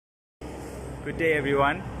Good day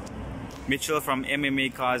everyone, Mitchell from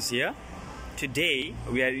MMA Cars here. Today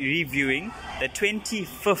we are reviewing the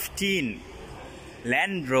 2015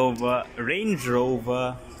 Range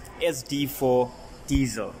Rover SD4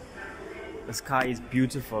 diesel. This car is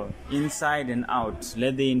beautiful inside and out.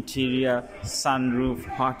 Leather interior,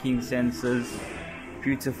 sunroof, parking sensors.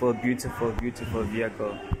 Beautiful, beautiful, beautiful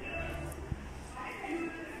vehicle.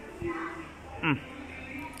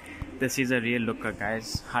 This is a real looker,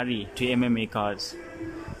 guys. Hurry to MMA Cars.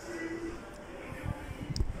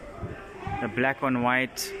 The black on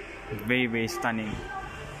white, very, very stunning.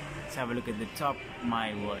 Let's have a look at the top.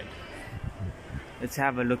 My word. Let's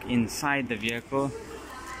have a look inside the vehicle.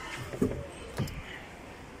 You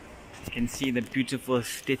can see the beautiful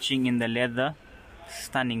stitching in the leather.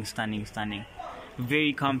 Stunning, stunning, stunning.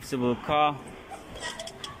 Very comfortable car.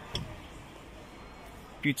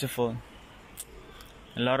 Beautiful.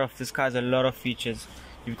 This car has a lot of features.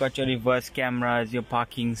 You've got your reverse cameras, your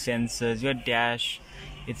parking sensors, your dash.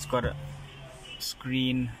 It's got a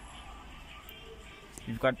screen.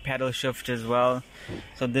 You've got paddle shift as well.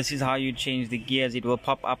 So this is how you change the gears. It will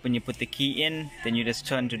pop up when you put the key in. Then you just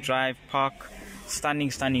turn to drive, park.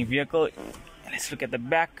 Stunning, stunning vehicle. Let's look at the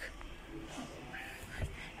back.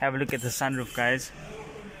 Have a look at the sunroof, guys.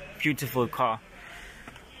 Beautiful car.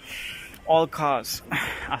 All cars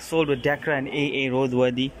are sold with DACRA and AA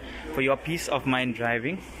roadworthy for your peace of mind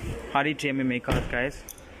driving. Hurry to MMA Cars, guys.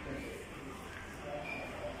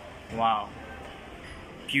 Wow.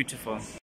 Beautiful.